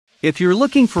If you're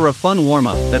looking for a fun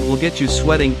warm-up that will get you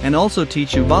sweating and also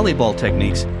teach you volleyball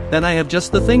techniques, then I have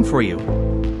just the thing for you.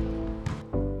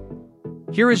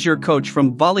 Here is your coach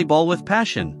from Volleyball with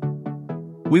Passion.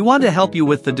 We want to help you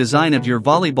with the design of your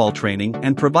volleyball training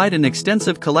and provide an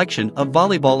extensive collection of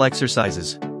volleyball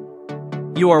exercises.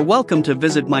 You are welcome to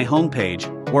visit my homepage,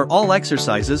 where all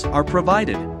exercises are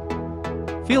provided.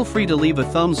 Feel free to leave a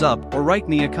thumbs up or write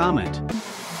me a comment.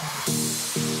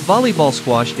 Volleyball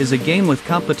squash is a game with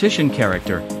competition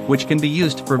character, which can be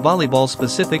used for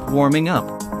volleyball-specific warming up.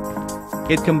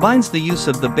 It combines the use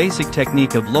of the basic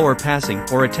technique of lower passing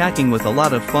or attacking with a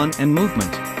lot of fun and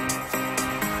movement.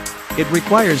 It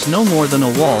requires no more than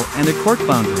a wall and a court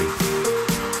boundary.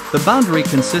 The boundary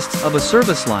consists of a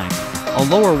service line, a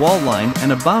lower wall line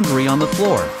and a boundary on the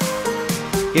floor.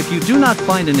 If you do not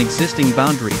find an existing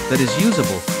boundary that is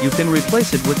usable, you can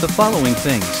replace it with the following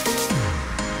things.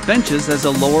 Benches as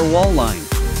a lower wall line.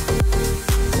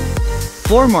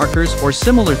 Floor markers or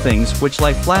similar things which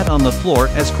lie flat on the floor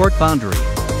as court boundary.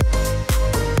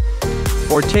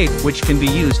 Or tape, which can be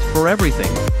used for everything.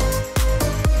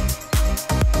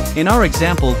 In our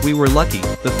example, we were lucky,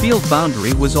 the field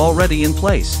boundary was already in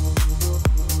place.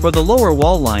 For the lower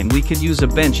wall line we could use a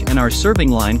bench and our serving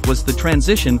line was the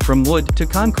transition from wood to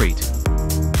concrete.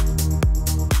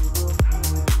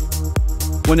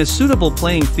 When a suitable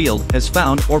playing field is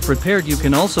found or prepared, you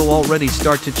can also already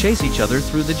start to chase each other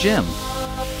through the gym.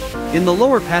 In the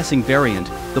lower passing variant,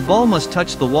 the ball must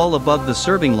touch the wall above the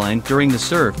serving line during the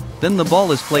serve, then the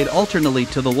ball is played alternately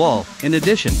to the wall. In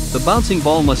addition, the bouncing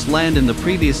ball must land in the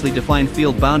previously defined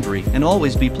field boundary and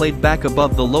always be played back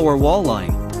above the lower wall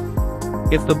line.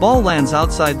 If the ball lands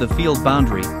outside the field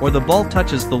boundary or the ball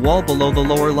touches the wall below the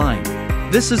lower line,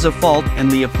 this is a fault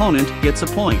and the opponent gets a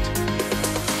point.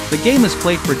 The game is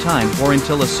played for time or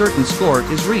until a certain score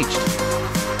is reached.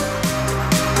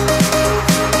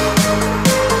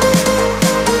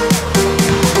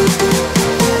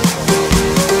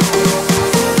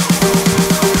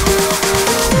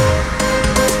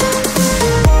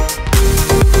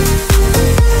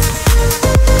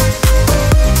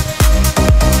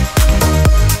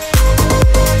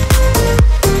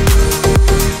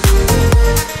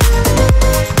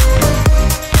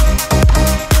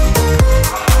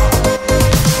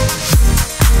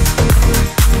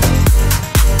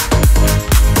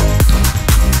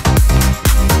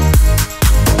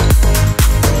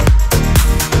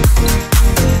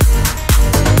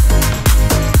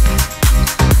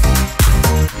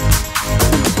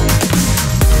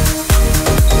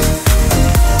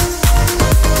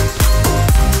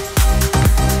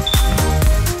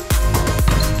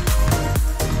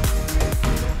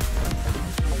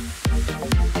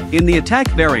 In the attack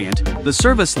variant, the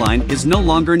service line is no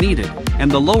longer needed,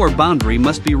 and the lower boundary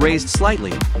must be raised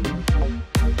slightly.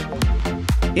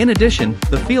 In addition,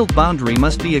 the field boundary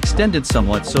must be extended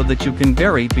somewhat so that you can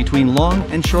vary between long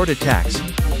and short attacks.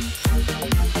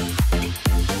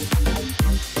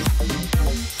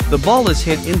 The ball is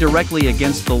hit indirectly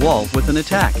against the wall with an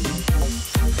attack.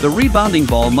 The rebounding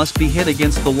ball must be hit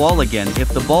against the wall again if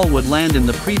the ball would land in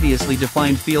the previously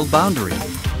defined field boundary.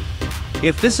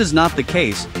 If this is not the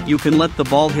case, you can let the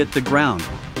ball hit the ground.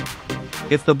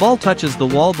 If the ball touches the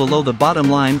wall below the bottom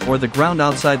line or the ground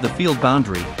outside the field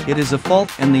boundary, it is a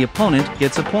fault and the opponent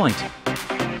gets a point.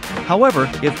 However,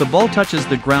 if the ball touches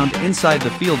the ground inside the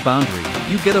field boundary,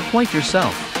 you get a point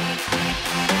yourself.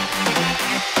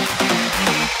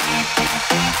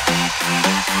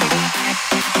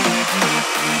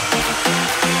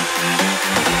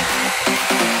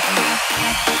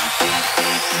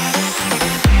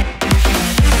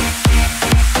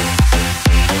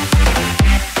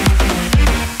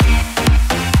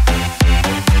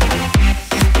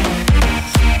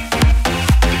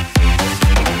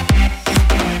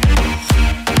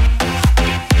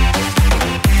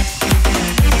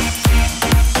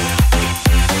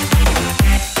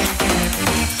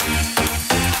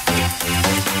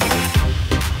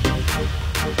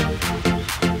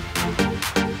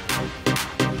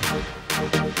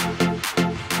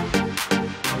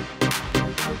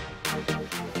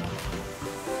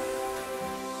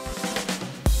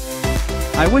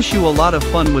 I wish you a lot of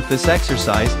fun with this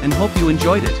exercise and hope you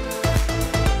enjoyed it.